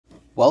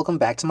welcome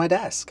back to my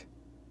desk.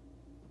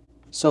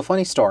 So,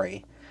 funny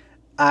story.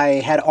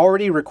 I had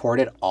already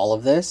recorded all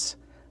of this,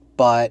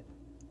 but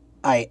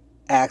I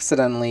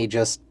accidentally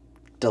just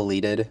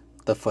deleted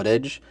the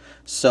footage.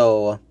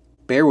 So,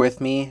 bear with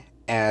me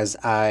as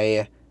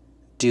I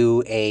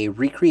do a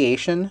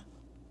recreation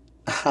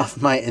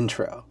of my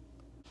intro.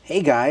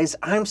 Hey guys,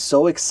 I'm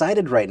so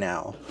excited right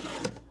now.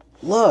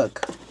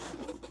 Look,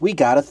 we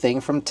got a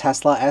thing from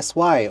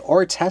TeslaSY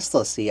or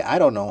TeslaSY. I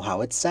don't know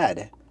how it's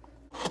said.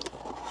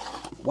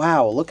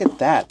 Wow, look at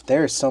that.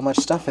 There's so much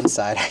stuff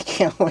inside. I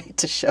can't wait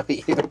to show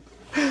you.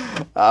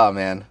 Oh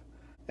man,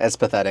 that's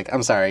pathetic.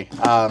 I'm sorry.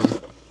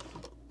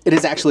 It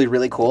is actually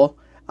really cool.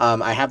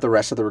 I have the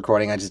rest of the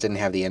recording, I just didn't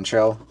have the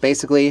intro.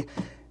 Basically,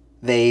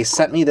 they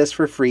sent me this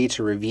for free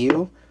to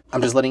review.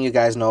 I'm just letting you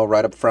guys know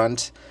right up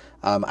front.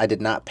 I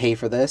did not pay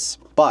for this,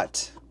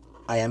 but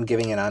I am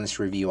giving an honest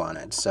review on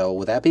it. So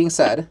with that being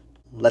said,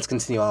 let's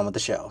continue on with the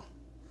show.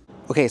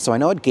 Okay, so I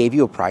know it gave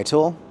you a pry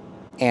tool,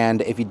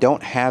 and if you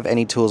don't have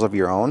any tools of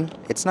your own,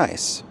 it's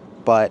nice.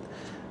 But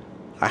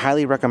I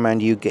highly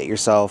recommend you get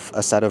yourself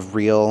a set of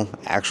real,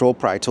 actual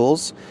pry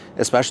tools,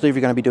 especially if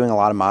you're going to be doing a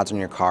lot of mods on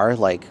your car.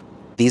 Like,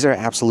 these are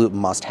absolute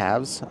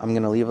must-haves. I'm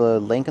going to leave a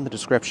link in the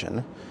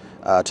description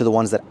to the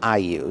ones that I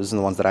use and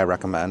the ones that I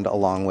recommend,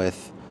 along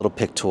with a little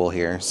pick tool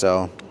here.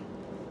 So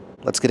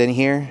let's get in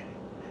here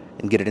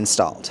and get it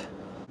installed.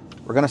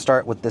 We're going to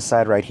start with this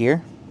side right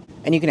here,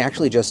 and you can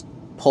actually just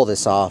pull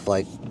this off.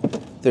 Like,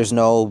 there's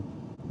no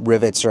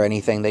rivets or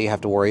anything that you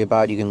have to worry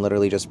about. You can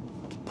literally just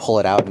pull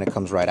it out and it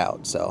comes right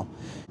out. So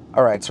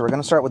alright, so we're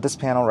going to start with this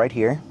panel right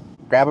here.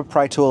 Grab a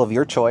pry tool of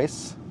your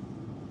choice.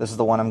 This is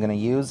the one I'm going to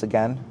use.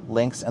 Again,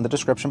 links in the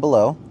description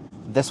below.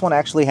 This one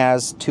actually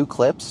has two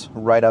clips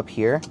right up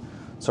here,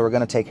 so we're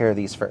going to take care of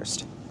these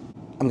first.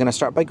 I'm going to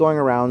start by going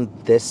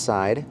around this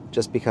side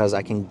just because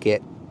I can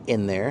get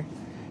in there,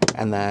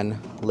 and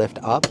then lift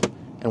up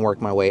and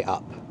work my way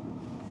up.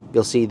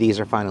 You'll see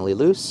these are finally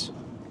loose.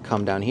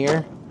 Come down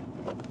here,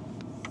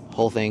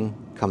 whole thing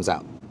comes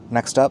out.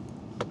 Next up,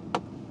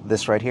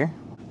 this right here.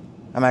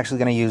 I'm actually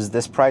going to use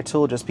this pry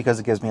tool just because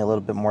it gives me a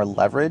little bit more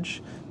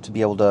leverage to be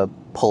able to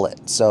pull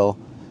it. So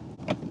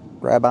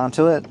grab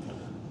onto it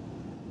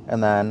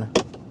and then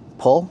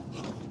pull,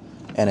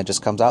 and it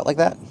just comes out like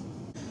that.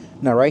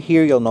 Now right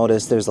here you'll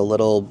notice there's a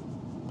little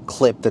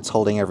clip that's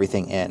holding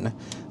everything in.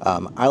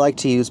 I like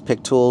to use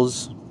pick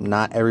tools.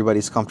 Not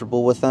everybody's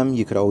comfortable with them.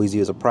 You could always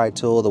use a pry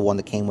tool. The one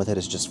that came with it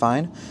is just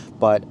fine.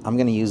 But I'm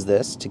going to use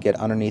this to get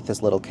underneath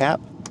this little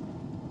cap,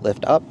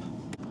 lift up.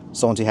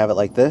 So once you have it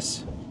like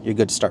this, you're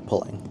good to start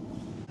pulling.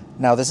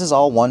 Now this is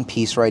all one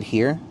piece right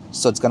here,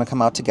 so it's going to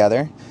come out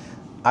together.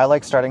 I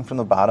like starting from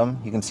the bottom.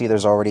 You can see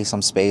there's already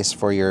some space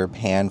for your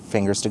hand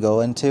fingers to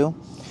go into.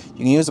 You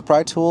can use a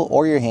pry tool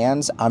or your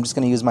hands. I'm just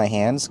going to use my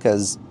hands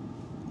because,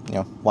 you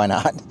know, why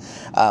not?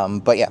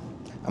 But yeah,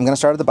 I'm going to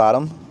start at the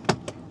bottom,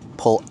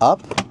 pull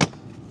up,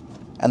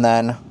 and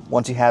then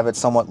once you have it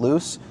somewhat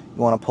loose,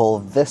 you want to pull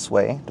this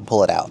way to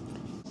pull it out.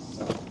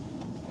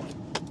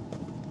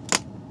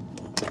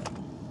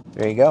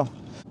 There you go.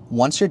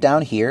 Once you're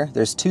down here,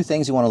 there's two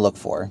things you want to look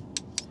for.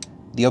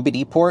 The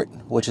OBD port,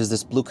 which is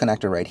this blue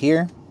connector right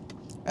here,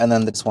 and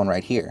then this one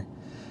right here.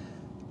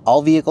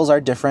 All vehicles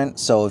are different,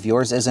 so if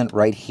yours isn't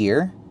right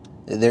here,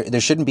 there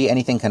shouldn't be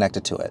anything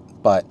connected to it.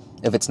 But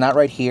if it's not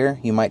right here,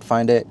 you might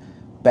find it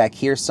back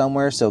here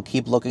somewhere, so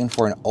keep looking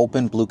for an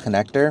open blue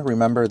connector.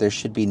 Remember, there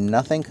should be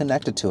nothing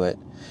connected to it.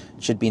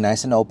 It should be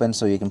nice and open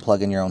so you can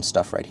plug in your own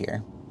stuff right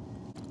here.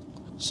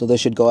 So this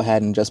should go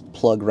ahead and just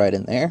plug right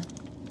in there.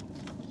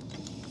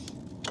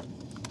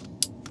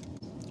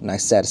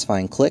 Nice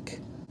satisfying click.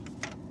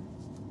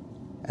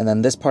 And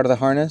then this part of the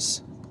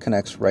harness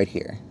connects right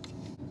here.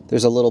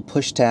 There's a little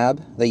push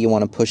tab that you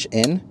want to push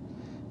in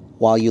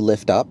while you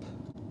lift up.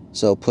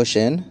 So push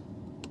in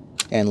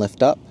and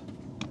lift up.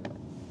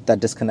 That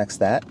disconnects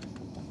that.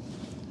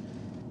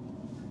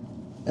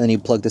 And then you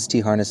plug this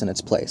T-harness in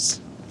its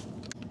place.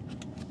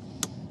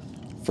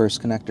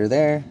 First connector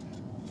there.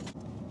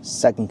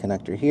 Second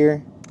connector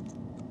here.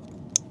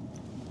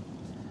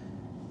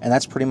 And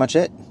that's pretty much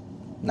it.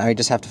 Now you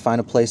just have to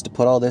find a place to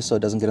put all this so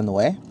it doesn't get in the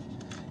way,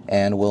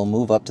 and we'll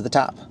move up to the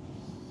top.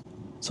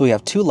 So we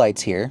have two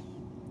lights here,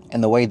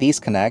 and the way these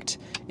connect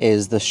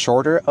is the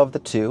shorter of the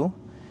two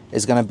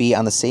is going to be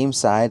on the same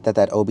side that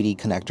OBD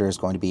connector is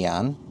going to be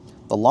on.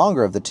 The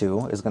longer of the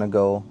two is going to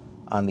go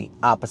on the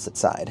opposite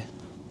side.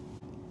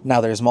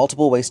 Now there's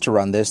multiple ways to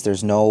run this.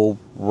 There's no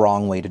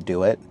wrong way to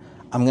do it.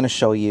 I'm going to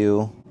show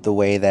you the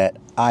way that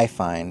I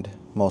find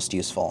most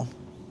useful.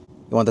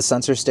 You want the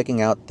sensor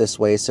sticking out this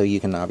way so you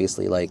can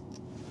obviously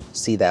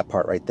see that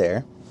part right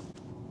there.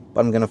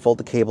 But I'm going to fold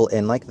the cable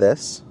in like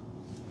this.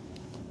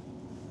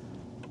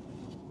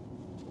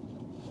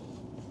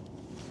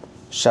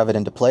 Shove it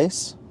into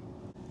place.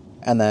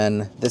 And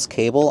then this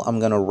cable I'm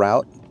going to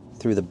route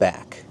through the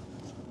back.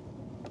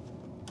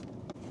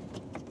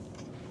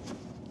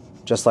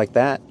 Just like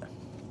that.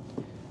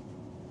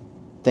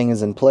 Thing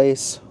is in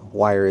place,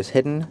 wire is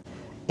hidden,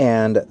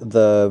 and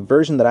the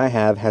version that I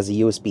have has a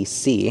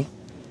USB-C,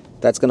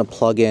 That's going to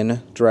plug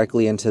in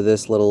directly into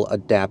this little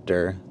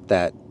adapter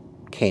that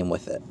came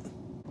with it.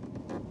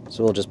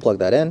 So we'll just plug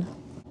that in.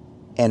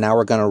 And now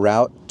we're going to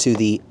route to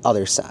the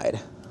other side.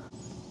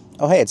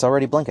 Oh, hey, it's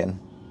already blinking.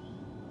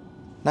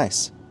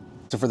 Nice.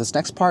 So for this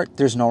next part,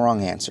 there's no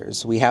wrong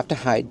answers. We have to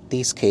hide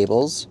these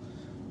cables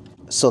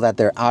so that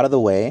they're out of the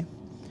way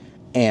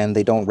and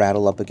they don't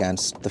rattle up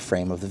against the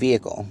frame of the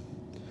vehicle.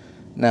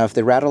 Now, if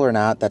they rattle or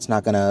not, that's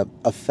not going to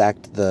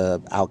affect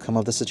the outcome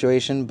of the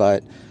situation,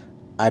 but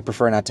I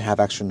prefer not to have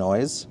extra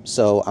noise,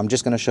 so I'm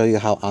just going to show you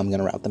how I'm going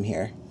to route them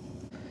here.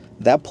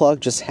 That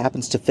plug just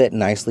happens to fit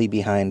nicely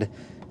behind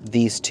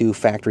these two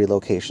factory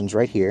locations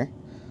right here,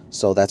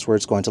 so that's where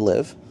it's going to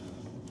live.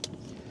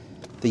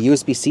 The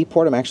USB-C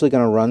port I'm actually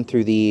going to run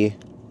through the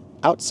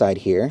outside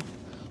here,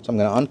 so I'm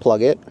going to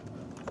unplug it,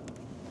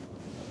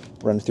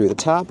 run through the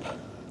top,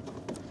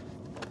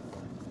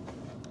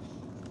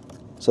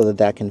 so that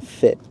that can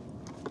fit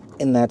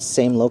in that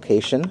same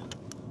location.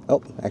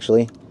 Oh,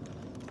 actually,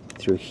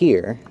 through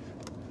here,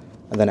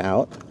 and then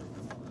out,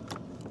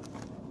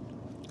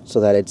 so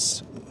that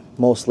it's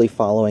mostly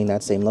following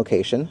that same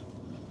location.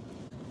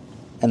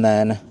 And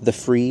then the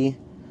free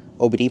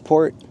OBD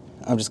port,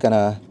 I'm just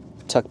gonna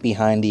tuck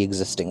behind the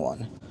existing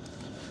one.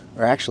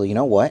 Or actually, you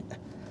know what?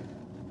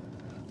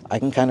 I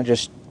can kind of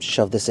just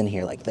shove this in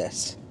here like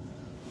this.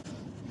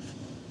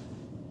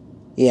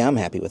 Yeah, I'm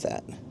happy with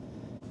that.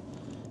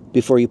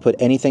 Before you put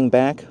anything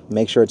back,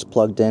 make sure it's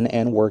plugged in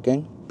and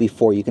working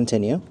before you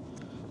continue.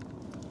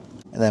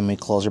 And then we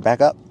close her back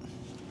up.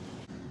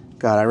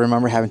 God, I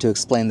remember having to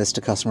explain this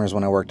to customers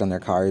when I worked on their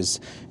cars.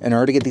 In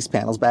order to get these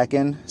panels back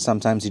in,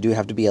 sometimes you do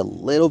have to be a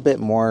little bit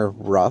more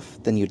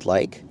rough than you'd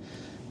like.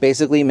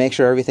 Basically, make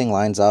sure everything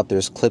lines up.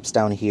 There's clips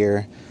down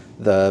here.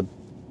 The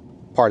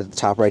part at the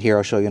top right here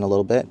I'll show you in a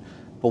little bit.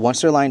 But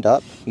once they're lined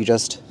up, you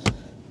just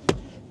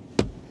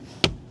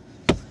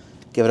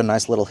give it a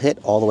nice little hit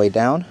all the way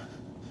down.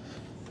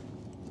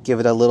 Give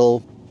it a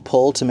little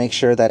pull to make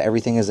sure that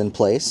everything is in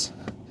place.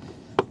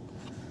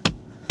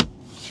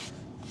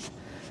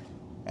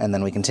 And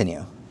then we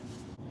continue.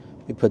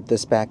 We put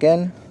this back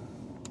in.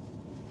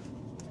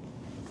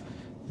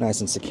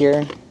 Nice and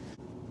secure.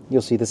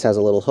 You'll see this has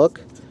a little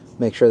hook.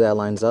 Make sure that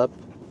lines up.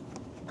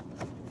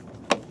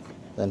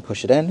 Then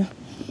push it in.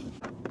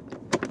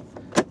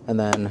 And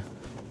then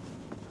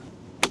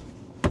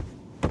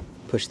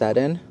push that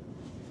in.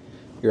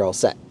 You're all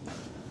set.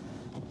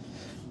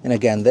 And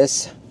again,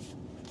 this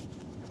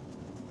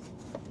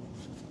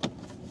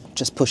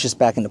just pushes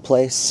back into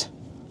place.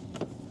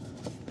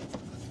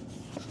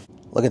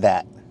 Look at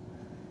that.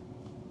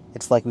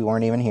 It's like we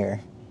weren't even here.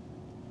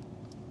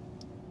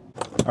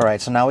 All right,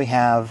 so now we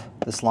have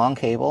this long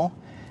cable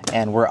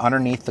and we're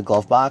underneath the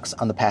glove box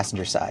on the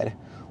passenger side.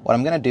 What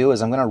I'm gonna do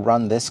is I'm gonna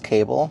run this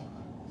cable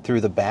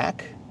through the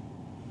back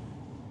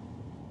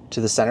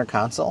to the center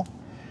console,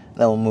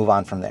 then we'll move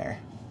on from there.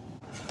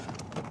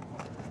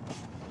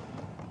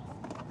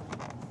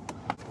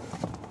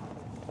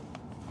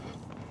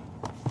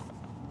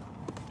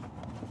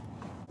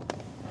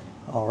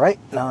 All right,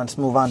 now let's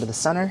move on to the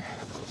center.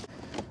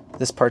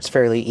 This part's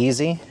fairly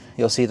easy.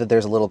 You'll see that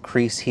there's a little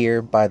crease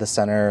here by the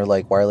center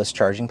like wireless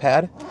charging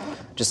pad.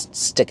 Just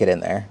stick it in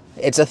there.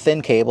 It's a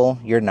thin cable.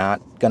 You're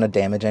not gonna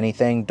damage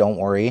anything, don't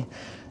worry.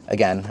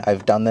 Again,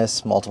 I've done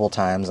this multiple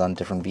times on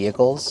different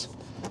vehicles.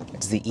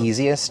 It's the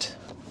easiest,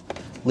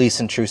 least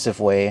intrusive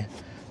way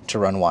to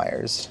run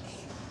wires.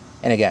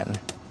 And again,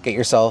 get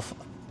yourself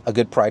a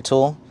good pry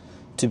tool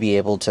to be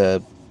able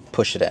to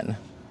push it in.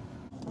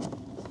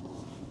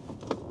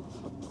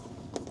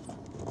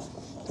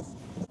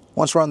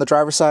 Once we're on the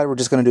driver's side, we're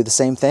just going to do the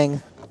same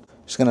thing.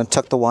 Just going to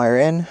tuck the wire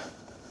in.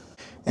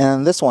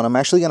 And this one, I'm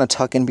actually going to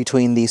tuck in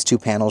between these two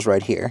panels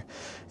right here.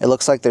 It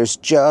looks like there's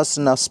just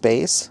enough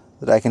space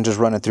that I can just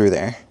run it through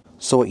there.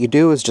 So what you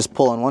do is just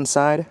pull on one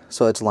side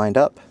so it's lined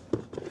up,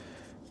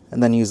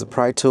 and then use the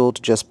pry tool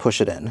to just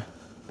push it in.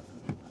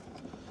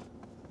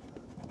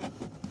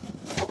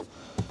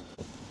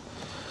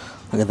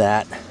 Look at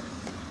that.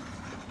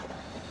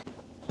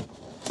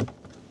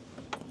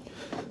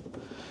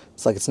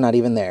 It's like it's not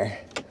even there.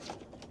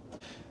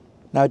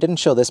 Now I didn't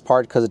show this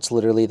part because it's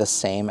literally the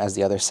same as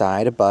the other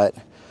side, but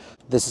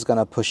this is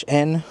gonna push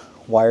in,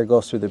 wire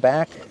goes through the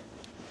back,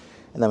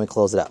 and then we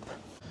close it up.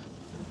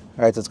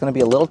 All right, so it's gonna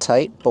be a little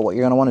tight, but what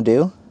you're gonna wanna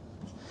do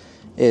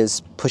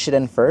is push it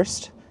in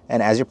first,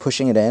 and as you're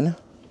pushing it in,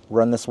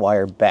 run this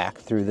wire back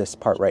through this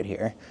part right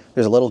here.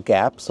 There's a little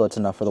gap, so it's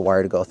enough for the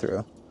wire to go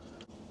through.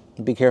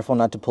 Be careful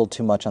not to pull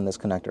too much on this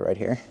connector right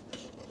here.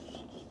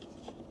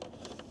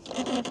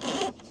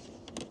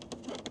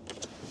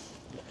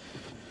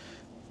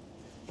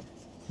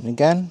 And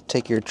again,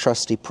 take your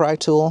trusty pry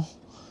tool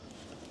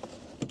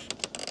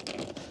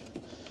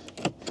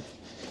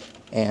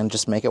and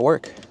just make it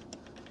work.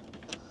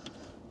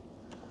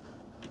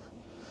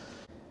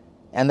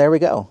 And there we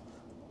go.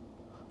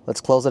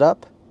 Let's close it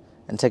up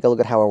and take a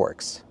look at how it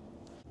works.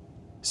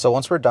 So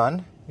once we're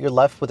done, you're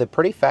left with a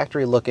pretty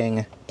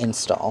factory-looking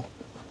install.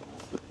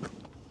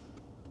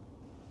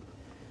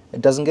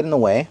 It doesn't get in the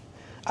way.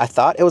 I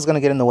thought it was going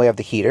to get in the way of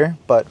the heater,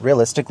 but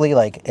realistically,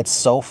 like, it's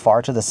so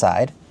far to the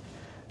side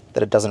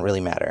that it doesn't really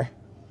matter.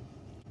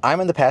 I'm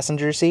in the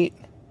passenger seat,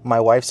 my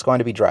wife's going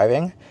to be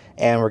driving,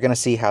 and we're going to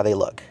see how they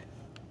look.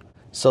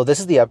 So this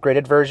is the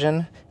upgraded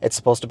version. It's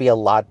supposed to be a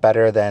lot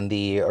better than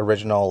the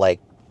original, like,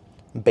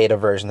 beta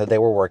version that they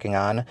were working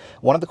on.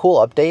 One of the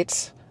cool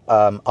updates,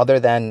 other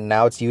than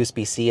now it's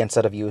USB-C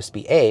instead of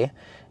USB-A,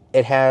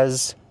 it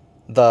has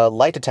the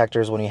light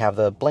detectors when you have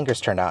the blinkers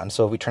turned on.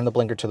 So if we turn the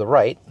blinker to the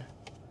right,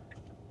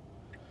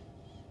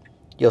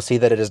 you'll see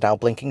that it is now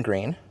blinking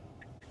green.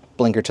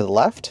 Blinker to the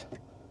left.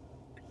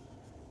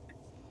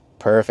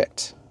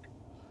 Perfect.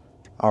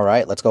 All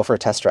right, let's go for a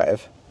test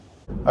drive.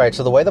 All right,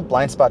 so the way the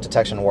blind spot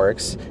detection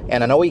works,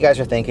 and I know what you guys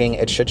are thinking,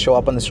 it should show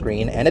up on the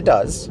screen, and it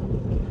does,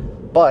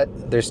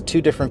 but there's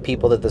two different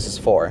people that this is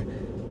for.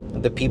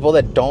 The people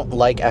that don't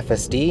like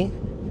FSD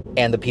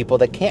and the people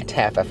that can't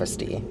have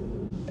FSD.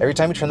 Every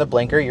time you turn the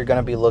blinker, you're going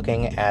to be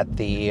looking at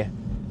the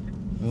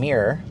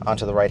mirror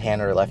onto the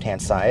right-hand or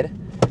left-hand side.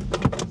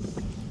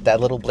 That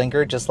little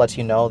blinker just lets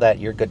you know that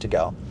you're good to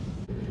go.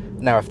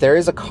 Now, if there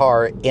is a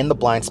car in the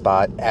blind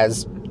spot,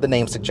 as the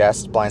name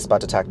suggests, blind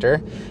spot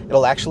detector,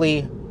 it'll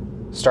actually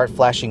start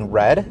flashing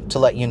red to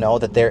let you know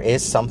that there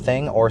is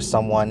something or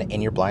someone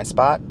in your blind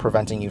spot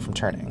preventing you from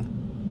turning.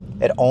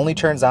 It only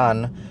turns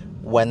on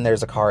when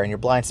there's a car in your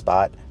blind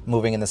spot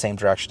moving in the same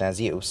direction as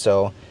you.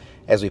 So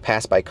as we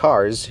pass by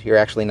cars, you're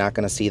actually not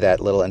going to see that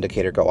little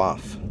indicator go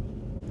off.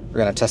 We're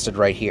going to test it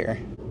right here.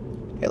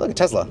 Hey, look at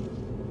Tesla.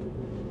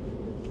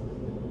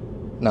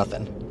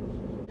 Nothing.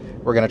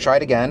 We're going to try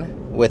it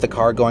again with a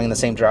car going in the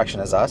same direction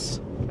as us,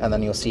 and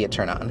then you'll see it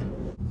turn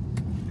on.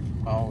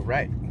 All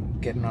right,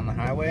 getting on the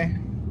highway,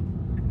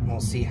 and we'll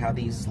see how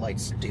these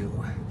lights do.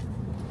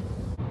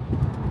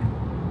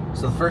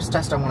 So the first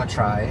test I want to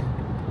try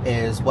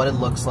is what it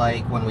looks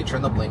like when we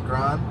turn the blinker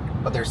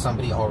on, but there's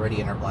somebody already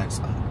in our blind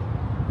spot.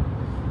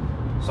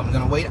 So I'm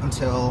going to wait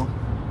until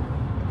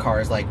the car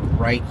is like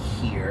right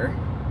here,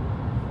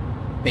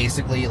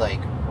 basically like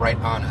right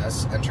on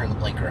us, and turn the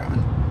blinker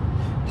on.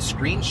 The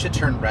screen should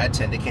turn red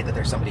to indicate that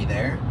there's somebody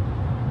there,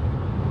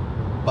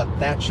 but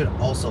that should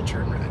also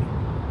turn red.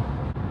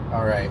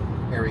 All right,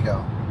 here we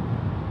go.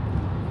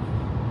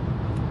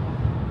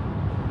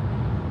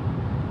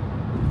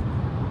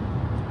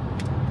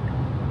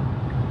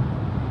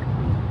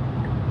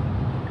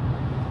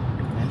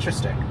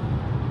 Interesting.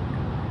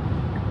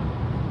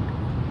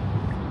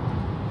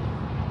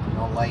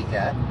 No light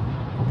yet.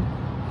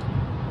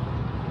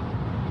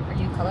 Are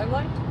you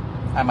colorblind?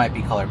 I might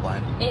be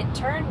colorblind. It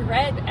turned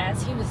red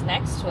as he was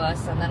next to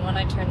us, and then when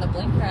I turned the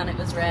blinker on, it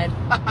was red.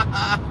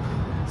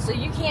 So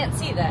you can't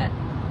see that.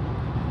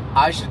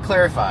 I should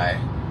clarify,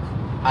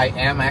 I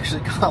am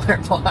actually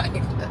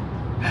colorblind.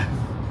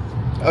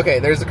 Okay,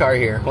 there's a car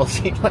here. We'll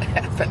see what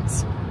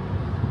happens.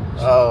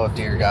 Oh,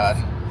 dear God.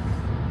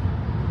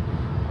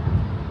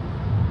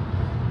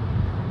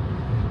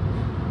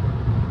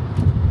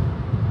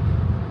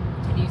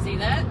 Can you see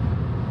that?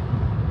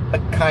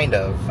 Kind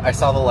of. I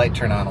saw the light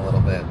turn on a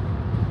little bit.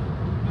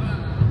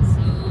 So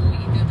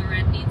either the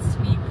red needs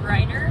to be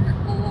brighter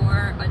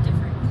or a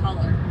different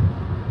color.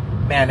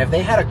 Man, if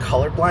they had a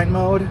colorblind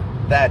mode,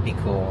 that'd be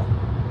cool.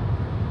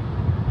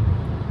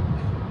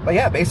 But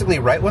yeah, basically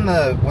right when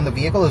the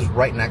vehicle is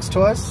right next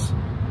to us,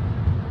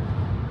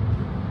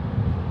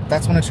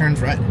 that's when it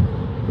turns red.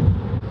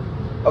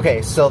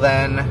 Okay, so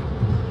then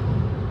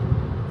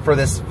for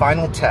this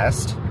final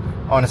test,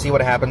 I want to see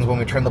what happens when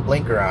we turn the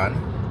blinker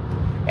on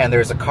and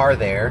there's a car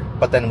there,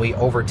 but then we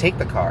overtake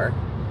the car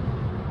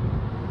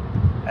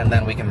and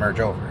then we can merge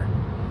over.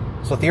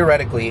 So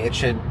theoretically, it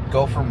should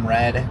go from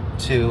red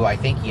to, I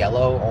think,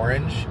 yellow,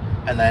 orange,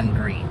 and then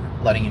green,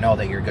 letting you know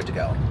that you're good to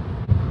go.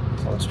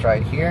 So let's try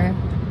it here.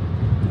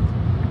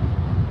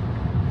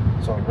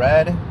 So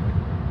red,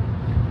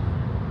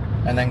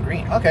 and then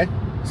green. Okay,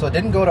 so it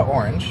didn't go to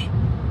orange,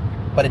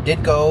 but it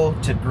did go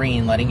to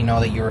green, letting you know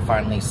that you were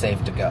finally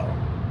safe to go.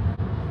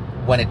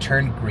 When it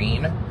turned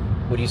green,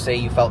 would you say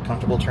you felt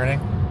comfortable turning?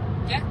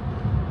 Yeah.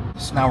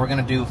 So now we're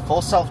gonna do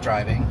full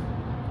self-driving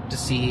to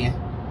see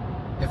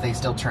if they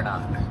still turn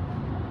on.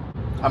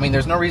 I mean,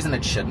 there's no reason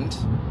it shouldn't.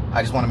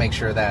 I just want to make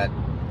sure that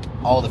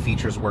all the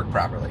features work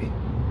properly.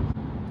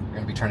 We're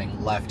going to be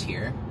turning left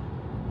here.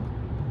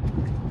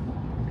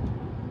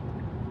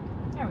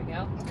 There we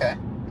go. Okay.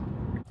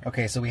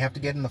 Okay, so we have to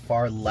get in the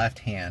far left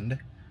hand.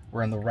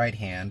 We're in the right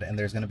hand, and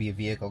there's going to be a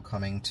vehicle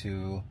coming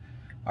to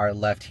our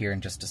left here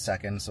in just a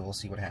second, so we'll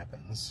see what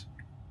happens.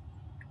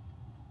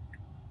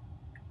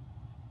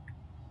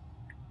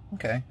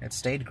 Okay, it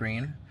stayed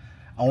green.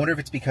 I wonder if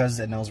it's because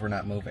it knows we're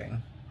not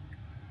moving.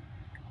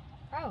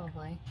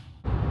 Probably.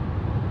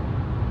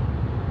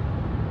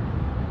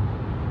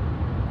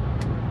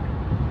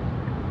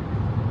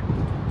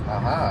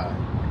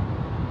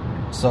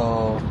 Aha.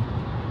 So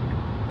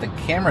the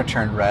camera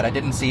turned red. I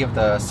didn't see if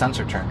the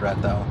sensor turned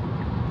red though.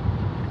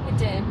 It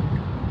did.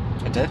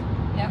 It did?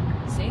 Yep.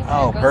 See?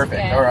 Oh,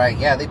 perfect. All right.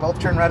 Yeah, they both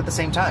turned red at the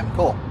same time.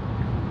 Cool.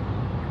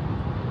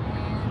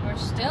 And we're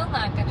still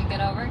not going to get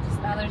over because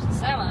now there's a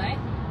semi.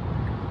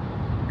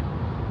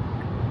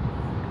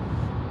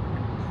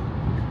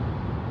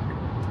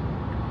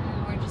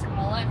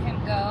 gonna let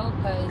him go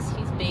because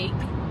he's big.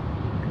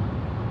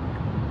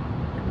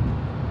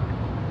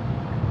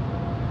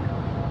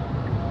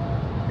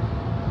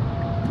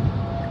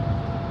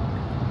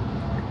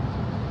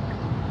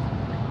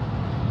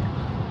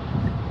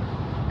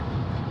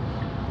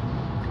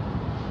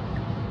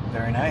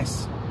 Very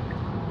nice.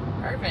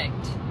 Perfect.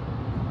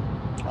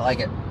 I like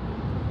it.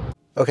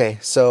 Okay,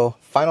 so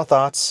final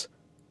thoughts.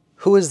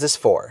 Who is this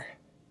for?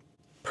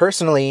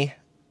 Personally,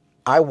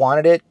 I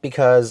wanted it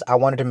because I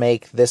wanted to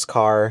make this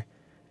car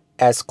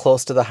as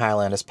close to the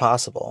Highland as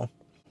possible.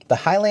 The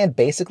Highland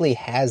basically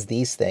has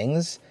these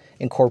things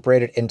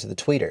incorporated into the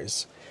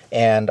tweeters.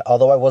 And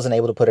although I wasn't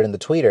able to put it in the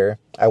tweeter,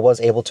 I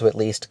was able to at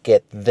least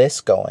get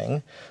this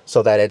going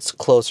so that it's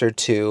closer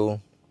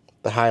to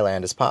the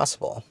Highland as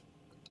possible.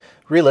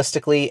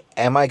 Realistically,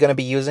 am I going to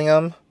be using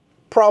them?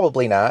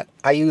 Probably not.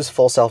 I use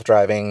full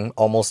self-driving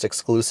almost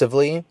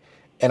exclusively,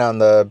 and on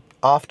the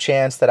off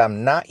chance that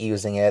I'm not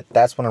using it,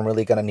 that's when I'm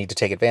really going to need to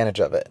take advantage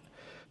of it.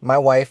 My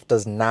wife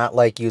does not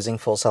like using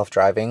full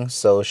self-driving,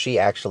 so she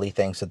actually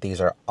thinks that these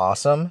are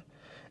awesome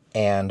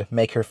and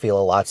make her feel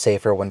a lot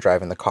safer when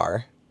driving the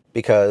car.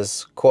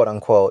 Because, quote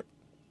unquote,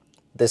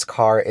 this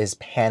car is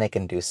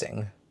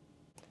panic-inducing.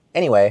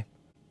 Anyway,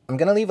 I'm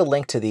going to leave a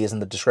link to these in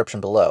the description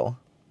below.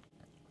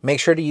 Make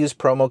sure to use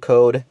promo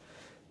code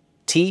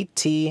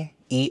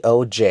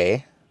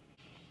TTEOJ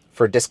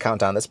for a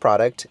discount on this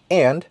product,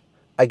 and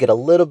I get a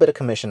little bit of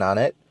commission on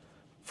it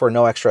for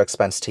no extra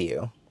expense to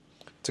you.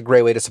 It's a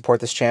great way to support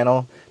this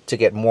channel to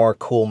get more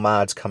cool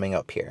mods coming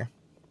up here.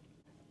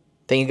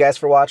 Thank you guys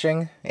for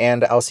watching,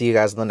 and I'll see you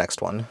guys in the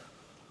next one.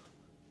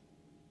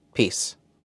 Peace.